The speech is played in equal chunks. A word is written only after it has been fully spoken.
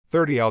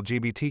30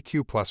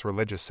 LGBTQ+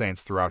 religious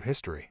saints throughout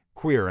history.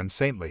 Queer and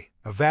saintly.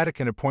 A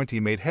Vatican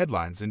appointee made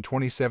headlines in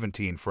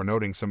 2017 for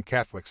noting some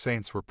Catholic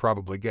saints were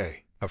probably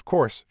gay. Of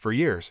course, for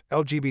years,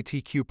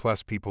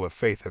 LGBTQ+ people of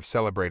faith have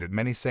celebrated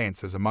many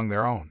saints as among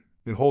their own.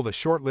 We hold a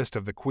short list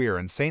of the queer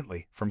and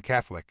saintly from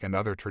Catholic and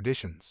other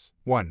traditions.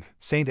 1.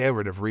 Saint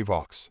Aelred of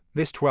Revaux.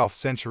 This 12th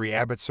century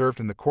abbot served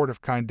in the court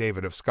of King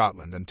David of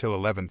Scotland until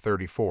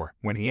 1134,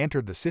 when he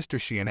entered the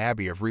Cistercian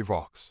Abbey of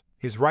Revaux.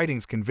 His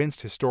writings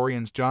convinced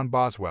historians John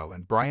Boswell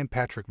and Brian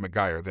Patrick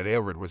Maguire that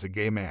Aelred was a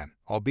gay man,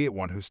 albeit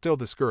one who still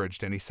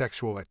discouraged any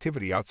sexual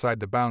activity outside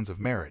the bounds of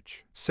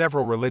marriage.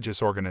 Several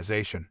religious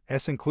organizations,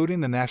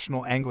 including the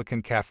National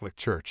Anglican Catholic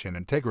Church and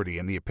Integrity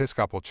in the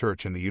Episcopal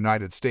Church in the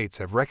United States,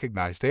 have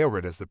recognized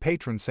Aelred as the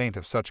patron saint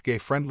of such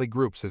gay-friendly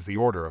groups as the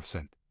Order of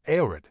St.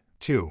 Aelred.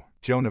 2.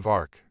 Joan of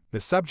Arc. The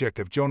subject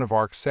of Joan of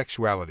Arc's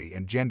sexuality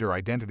and gender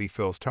identity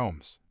fills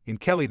tomes. In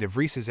Kelly de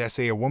Vries's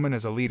essay A Woman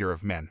as a Leader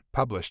of Men,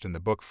 published in the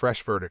book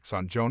Fresh Verdicts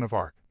on Joan of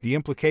Arc, the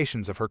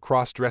implications of her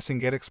cross-dressing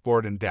get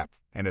explored in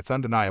depth, and it's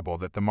undeniable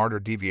that the martyr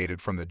deviated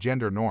from the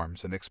gender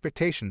norms and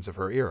expectations of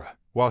her era.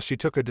 While she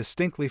took a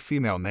distinctly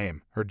female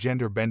name, her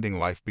gender-bending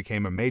life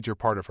became a major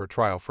part of her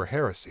trial for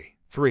heresy.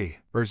 3.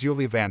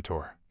 Ursule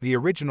Vantor. The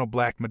original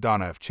Black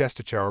Madonna of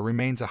Czestochowa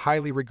remains a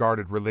highly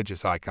regarded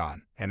religious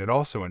icon, and it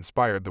also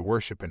inspired the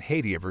worship in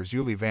Haiti of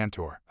Ursule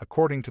Vantor,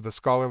 according to the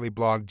scholarly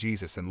blog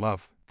Jesus in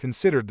Love.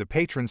 Considered the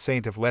patron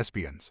saint of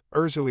lesbians,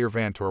 Ursule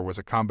Vantor was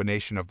a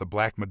combination of the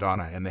Black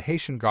Madonna and the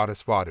Haitian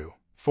goddess Vodou.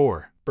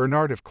 4.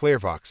 Bernard of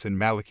Clairvaux and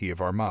Malachy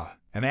of Armagh.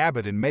 An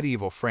abbot in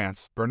medieval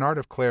France, Bernard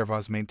of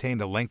Clairvaux maintained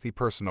a lengthy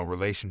personal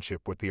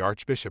relationship with the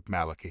Archbishop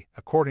Malachy,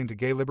 according to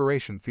gay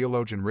liberation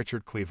theologian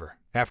Richard Cleaver.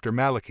 After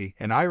Malachy,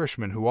 an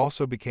Irishman who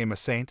also became a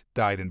saint,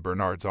 died in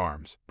Bernard's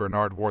arms,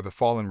 Bernard wore the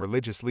fallen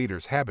religious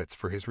leader's habits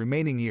for his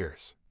remaining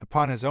years.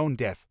 Upon his own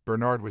death,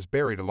 Bernard was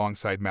buried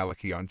alongside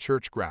Malachy on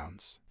church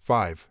grounds.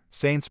 5.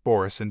 Saints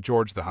Boris and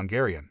George the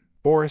Hungarian.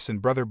 Boris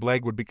and Brother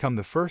Blage would become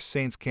the first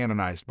saints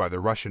canonized by the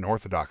Russian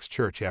Orthodox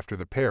Church after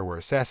the pair were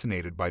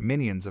assassinated by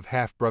minions of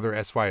half-brother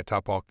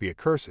Sviatopolk the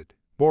Accursed.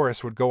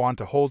 Boris would go on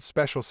to hold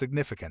special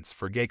significance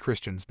for gay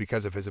Christians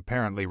because of his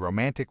apparently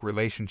romantic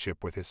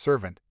relationship with his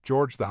servant,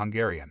 George the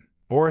Hungarian.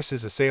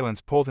 Boris's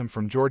assailants pulled him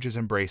from George's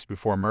embrace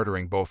before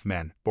murdering both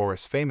men.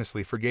 Boris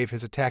famously forgave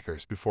his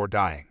attackers before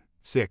dying.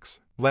 6.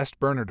 Blessed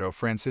Bernardo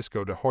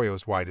Francisco de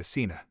Hoyos y de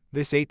Siena.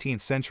 This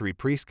 18th-century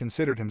priest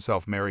considered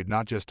himself married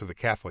not just to the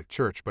Catholic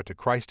Church but to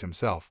Christ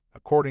himself,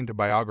 according to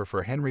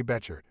biographer Henry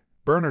Betchard.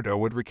 Bernardo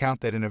would recount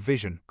that in a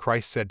vision,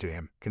 Christ said to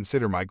him,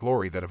 "Consider my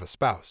glory that of a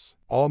spouse.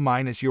 All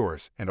mine is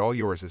yours, and all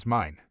yours is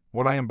mine.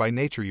 What I am by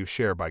nature you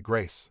share by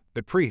grace."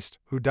 The priest,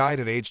 who died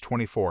at age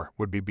 24,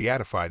 would be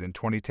beatified in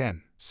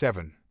 2010.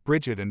 7.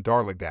 Brigid and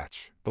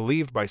Darlingdach.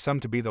 Believed by some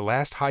to be the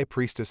last high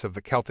priestess of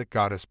the Celtic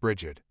goddess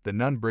Brigid, the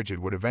nun Brigid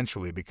would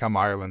eventually become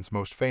Ireland's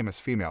most famous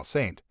female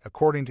saint,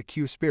 according to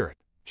Q Spirit.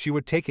 She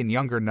would take in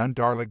younger nun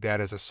Darlingdach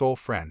as a soul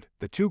friend,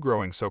 the two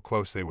growing so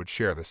close they would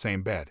share the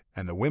same bed,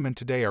 and the women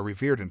today are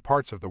revered in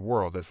parts of the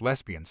world as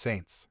lesbian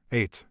saints.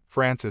 8.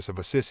 Francis of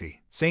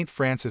Assisi. Saint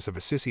Francis of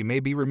Assisi may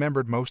be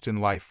remembered most in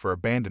life for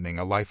abandoning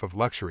a life of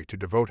luxury to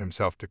devote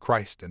himself to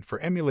Christ and for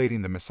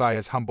emulating the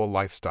Messiah's humble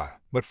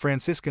lifestyle. But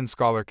Franciscan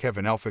scholar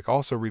Kevin Elphick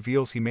also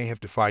reveals he may have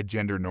defied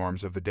gender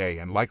norms of the day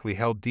and likely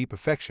held deep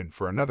affection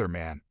for another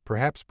man,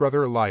 perhaps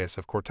Brother Elias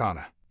of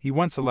Cortana. He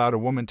once allowed a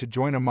woman to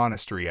join a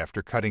monastery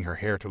after cutting her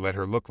hair to let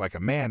her look like a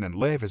man and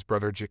live as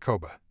Brother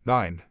Jacoba.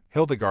 9.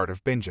 Hildegard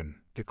of Bingen.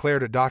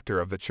 Declared a doctor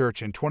of the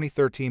Church in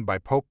 2013 by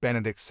Pope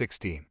Benedict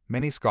XVI,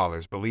 many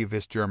scholars believe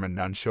this German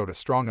nun showed a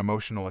strong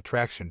emotional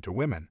attraction to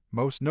women,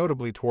 most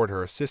notably toward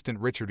her assistant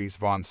Richardise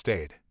von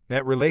Stade.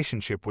 That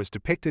relationship was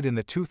depicted in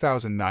the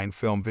 2009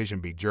 film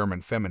Vision by German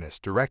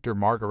feminist director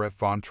Margaret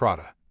von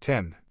Trotta.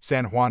 10.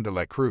 San Juan de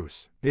la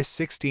Cruz. This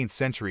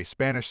 16th-century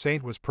Spanish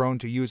saint was prone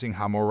to using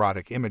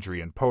homoerotic imagery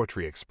and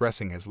poetry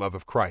expressing his love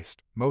of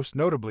Christ, most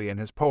notably in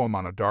his poem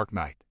On a Dark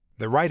Night.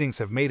 The writings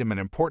have made him an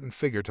important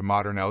figure to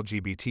modern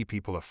LGBT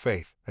people of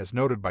faith, as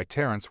noted by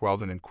Terence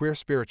Weldon in Queer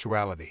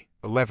Spirituality.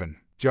 11.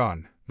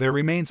 John. There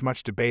remains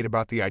much debate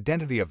about the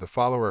identity of the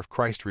follower of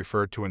Christ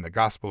referred to in the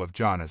Gospel of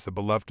John as the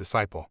beloved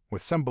disciple,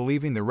 with some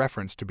believing the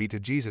reference to be to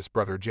Jesus'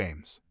 brother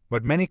James.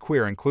 But many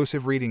queer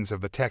inclusive readings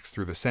of the text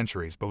through the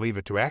centuries believe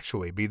it to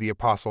actually be the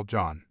Apostle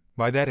John.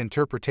 By that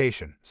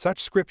interpretation, such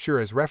scripture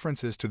as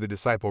references to the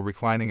disciple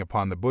reclining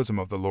upon the bosom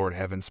of the Lord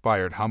have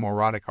inspired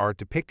homoerotic art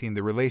depicting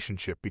the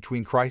relationship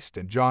between Christ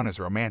and John as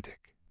romantic.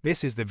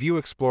 This is the view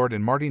explored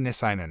in Marty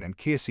Nisinen and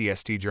Kiesi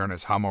St.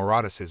 Journa's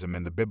Homoeroticism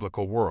in the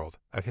Biblical World,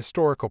 a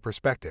historical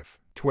perspective.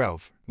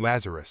 12.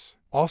 Lazarus.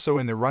 Also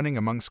in the running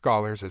among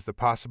scholars as the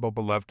possible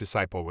beloved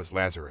disciple was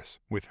Lazarus,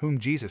 with whom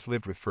Jesus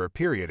lived with for a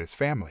period as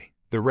family.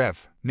 The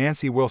Rev.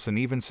 Nancy Wilson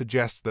even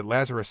suggests that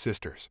Lazarus'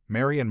 sisters,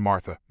 Mary and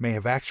Martha, may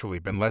have actually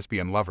been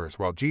lesbian lovers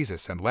while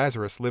Jesus and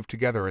Lazarus lived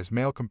together as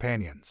male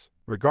companions.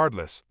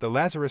 Regardless, the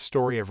Lazarus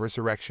story of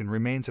resurrection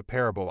remains a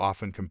parable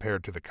often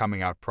compared to the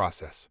coming out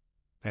process,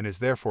 and is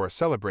therefore a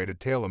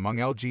celebrated tale among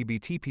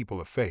LGBT people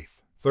of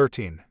faith.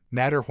 13.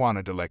 Mater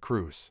Juana de la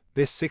Cruz.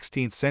 This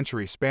 16th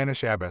century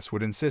Spanish abbess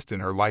would insist in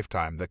her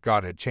lifetime that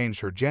God had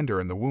changed her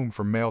gender in the womb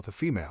from male to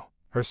female.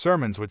 Her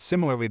sermons would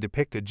similarly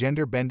depict a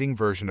gender-bending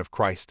version of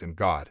Christ and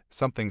God,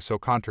 something so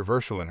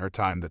controversial in her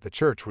time that the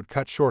Church would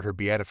cut short her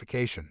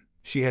beatification.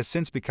 She has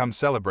since become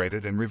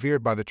celebrated and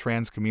revered by the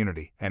trans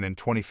community, and in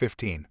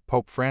 2015,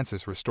 Pope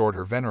Francis restored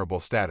her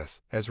venerable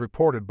status, as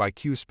reported by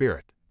Q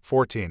Spirit.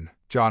 14.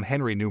 John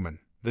Henry Newman.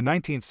 The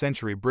 19th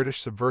century British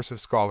subversive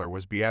scholar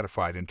was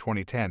beatified in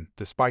 2010,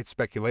 despite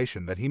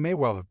speculation that he may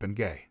well have been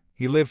gay.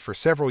 He lived for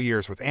several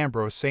years with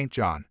Ambrose St.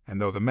 John,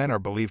 and though the men are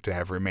believed to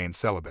have remained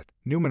celibate,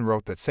 Newman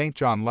wrote that St.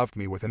 John loved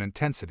me with an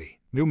intensity.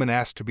 Newman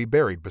asked to be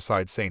buried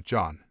beside St.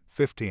 John.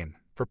 15.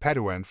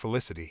 Perpetua and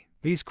Felicity.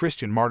 These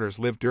Christian martyrs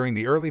lived during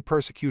the early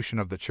persecution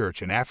of the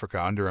Church in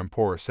Africa under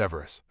Emperor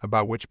Severus,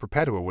 about which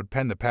Perpetua would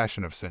pen the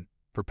Passion of St.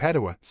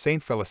 Perpetua,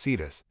 St.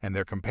 Felicitas, and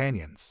their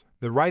companions.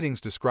 The writings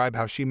describe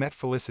how she met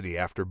Felicity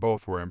after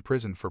both were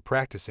imprisoned for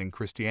practicing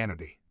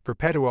Christianity.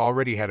 Perpetua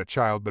already had a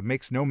child but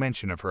makes no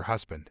mention of her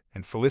husband,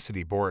 and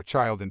Felicity bore a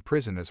child in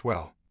prison as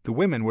well. The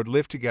women would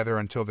live together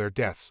until their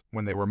deaths,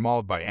 when they were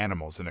mauled by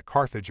animals in a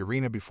Carthage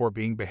arena before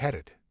being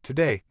beheaded.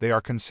 Today, they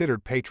are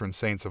considered patron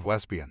saints of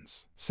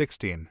lesbians.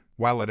 16.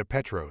 Wylida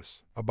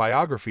Petros. A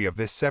biography of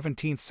this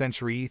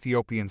 17th-century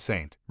Ethiopian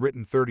saint,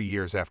 written 30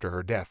 years after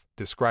her death,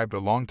 described a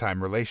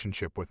long-time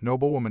relationship with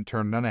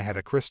noblewoman-turned-nunna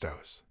Hedda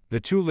Christos. The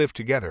two lived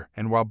together,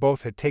 and while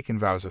both had taken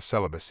vows of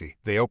celibacy,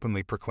 they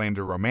openly proclaimed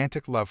a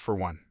romantic love for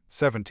one.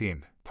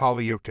 17.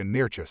 Polyeucte and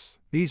Nearchus.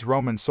 These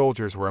Roman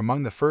soldiers were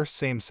among the first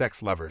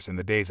same-sex lovers in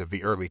the days of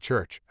the early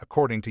Church,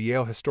 according to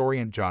Yale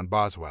historian John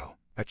Boswell.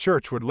 A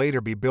church would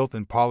later be built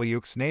in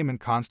Polyeucte's name in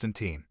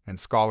Constantine, and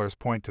scholars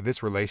point to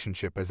this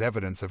relationship as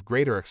evidence of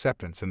greater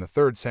acceptance in the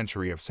 3rd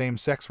century of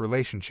same-sex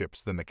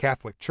relationships than the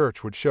Catholic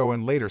Church would show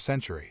in later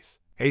centuries.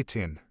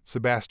 18.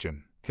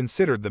 Sebastian.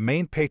 Considered the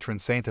main patron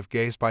saint of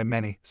gays by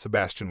many,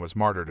 Sebastian was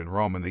martyred in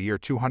Rome in the year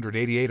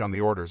 288 on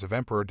the orders of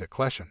Emperor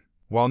Diocletian.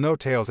 While no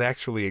tales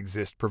actually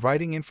exist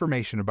providing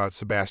information about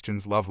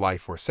Sebastian's love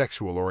life or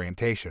sexual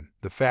orientation,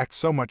 the fact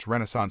so much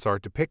Renaissance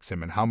art depicts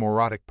him in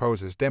homoerotic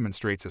poses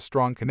demonstrates a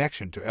strong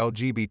connection to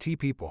LGBT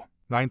people.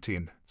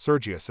 19.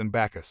 Sergius and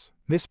Bacchus.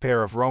 This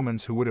pair of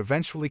Romans who would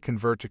eventually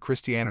convert to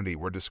Christianity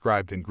were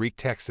described in Greek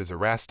texts as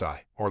erastai,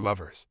 or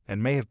lovers,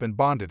 and may have been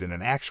bonded in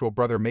an actual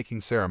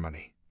brother-making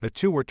ceremony. The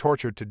two were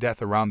tortured to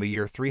death around the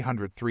year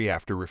 303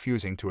 after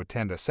refusing to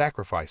attend a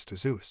sacrifice to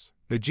Zeus.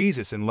 The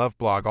Jesus in Love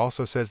blog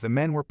also says the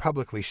men were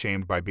publicly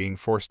shamed by being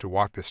forced to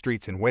walk the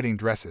streets in wedding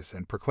dresses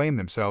and proclaim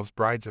themselves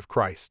brides of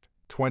Christ.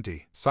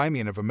 20.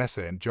 Simeon of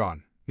Emesa and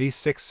John. These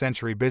 6th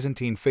century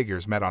Byzantine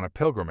figures met on a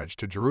pilgrimage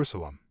to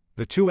Jerusalem.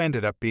 The two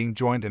ended up being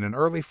joined in an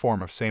early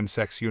form of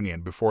same-sex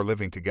union before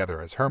living together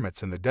as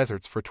hermits in the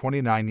deserts for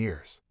 29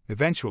 years.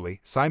 Eventually,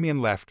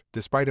 Simeon left,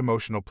 despite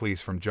emotional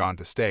pleas from John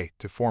to stay,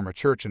 to form a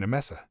church in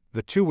Emesa.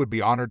 The two would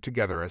be honored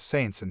together as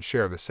saints and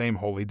share the same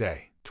holy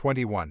day.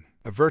 21.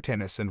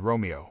 Avertanus and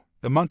Romeo.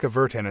 The monk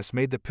Avertanus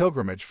made the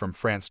pilgrimage from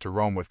France to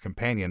Rome with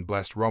companion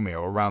blessed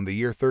Romeo around the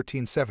year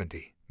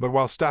 1370. But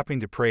while stopping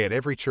to pray at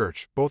every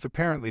church, both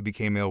apparently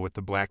became ill with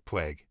the Black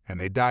Plague,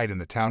 and they died in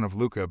the town of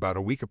Lucca about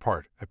a week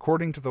apart,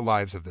 according to the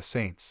lives of the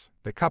saints.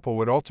 The couple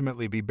would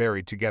ultimately be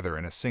buried together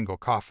in a single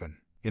coffin.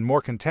 In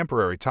more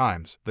contemporary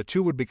times, the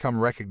two would become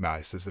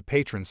recognized as the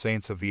patron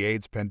saints of the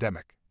AIDS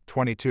pandemic.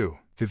 22.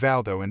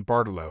 Vivaldo and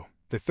Bartolo.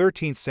 The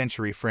 13th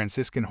century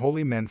Franciscan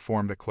holy men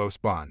formed a close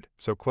bond,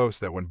 so close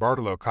that when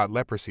Bartolo caught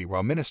leprosy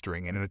while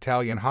ministering in an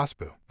Italian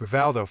hospital,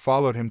 Vivaldo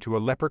followed him to a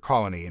leper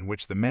colony in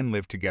which the men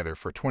lived together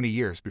for 20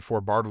 years before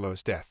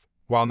Bartolo's death.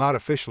 While not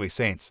officially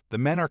saints, the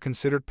men are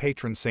considered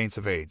patron saints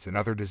of AIDS and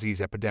other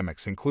disease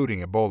epidemics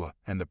including Ebola,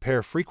 and the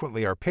pair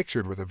frequently are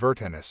pictured with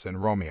Avertanus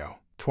and Romeo.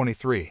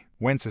 23.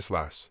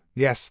 Wenceslaus.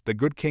 Yes, the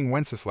good King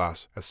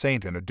Wenceslaus, a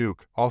saint and a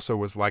duke, also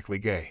was likely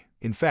gay.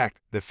 In fact,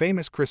 the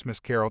famous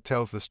Christmas carol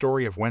tells the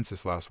story of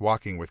Wenceslaus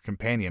walking with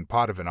companion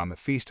Potiphar on the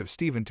feast of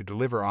Stephen to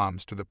deliver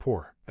alms to the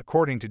poor.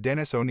 According to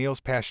Dennis O'Neill's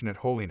Passionate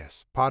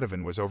Holiness,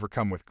 Potiphar was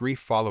overcome with grief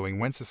following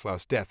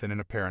Wenceslaus' death in an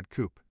apparent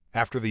coup.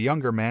 After the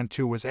younger man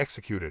too was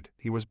executed,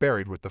 he was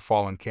buried with the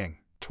fallen king.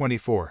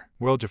 24.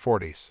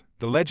 Wilgefortes.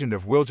 The legend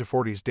of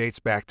Wilgefortes dates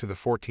back to the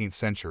 14th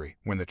century,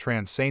 when the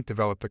trans saint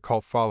developed a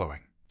cult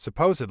following.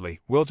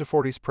 Supposedly,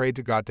 Wilgefortes prayed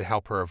to God to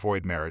help her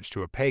avoid marriage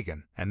to a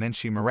pagan, and then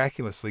she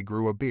miraculously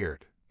grew a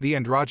beard. The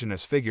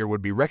androgynous figure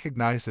would be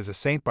recognized as a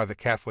saint by the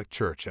Catholic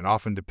Church and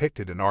often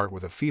depicted in art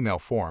with a female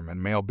form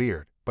and male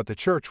beard, but the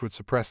Church would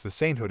suppress the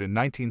sainthood in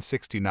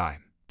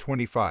 1969.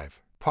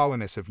 25.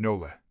 Paulinus of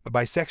Nola. A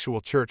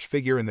bisexual church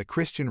figure in the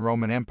Christian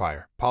Roman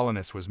Empire,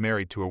 Paulinus was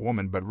married to a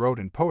woman but wrote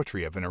in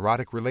poetry of an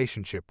erotic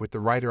relationship with the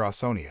writer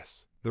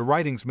Ausonius. The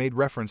writings made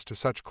reference to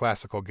such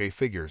classical gay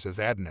figures as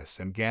Adonis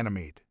and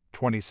Ganymede.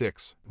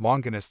 26.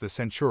 Longinus the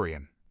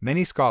Centurion.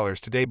 Many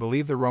scholars today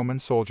believe the Roman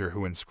soldier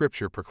who in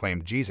Scripture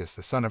proclaimed Jesus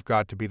the Son of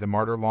God to be the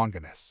martyr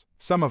Longinus.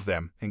 Some of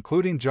them,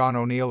 including John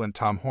O'Neill and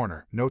Tom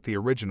Horner, note the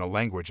original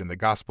language in the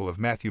Gospel of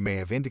Matthew may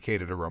have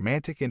indicated a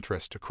romantic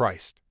interest to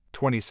Christ.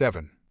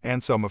 27.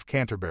 Anselm of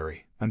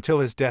Canterbury. Until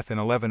his death in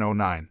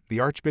 1109, the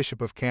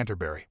Archbishop of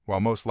Canterbury, while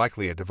most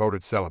likely a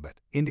devoted celibate,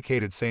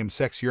 indicated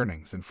same-sex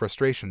yearnings and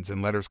frustrations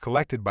in letters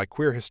collected by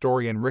queer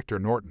historian Richter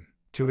Norton.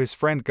 To his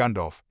friend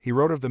Gundulf, he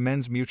wrote of the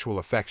men's mutual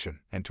affection,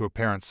 and to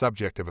apparent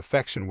subject of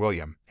affection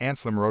William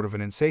Anselm wrote of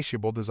an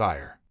insatiable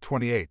desire.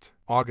 28.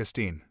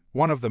 Augustine.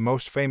 One of the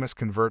most famous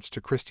converts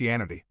to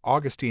Christianity,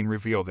 Augustine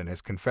revealed in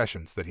his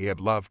Confessions that he had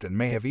loved and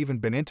may have even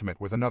been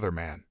intimate with another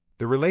man.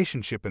 The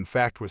relationship in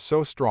fact was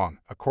so strong,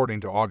 according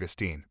to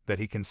Augustine, that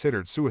he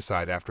considered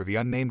suicide after the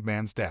unnamed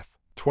man's death.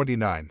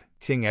 29.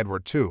 King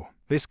Edward II.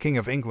 This King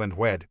of England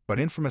wed, but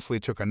infamously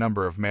took a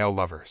number of male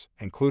lovers,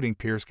 including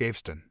Piers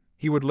Gaveston.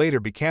 He would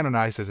later be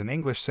canonized as an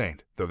English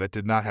saint, though that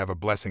did not have a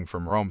blessing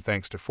from Rome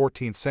thanks to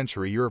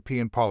 14th-century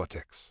European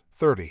politics.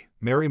 30.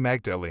 Mary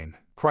Magdalene.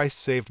 Christ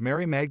saved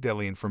Mary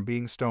Magdalene from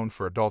being stoned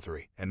for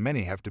adultery, and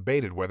many have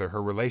debated whether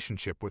her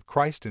relationship with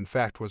Christ in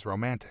fact was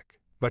romantic.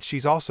 But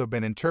she's also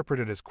been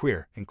interpreted as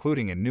queer,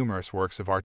 including in numerous works of art.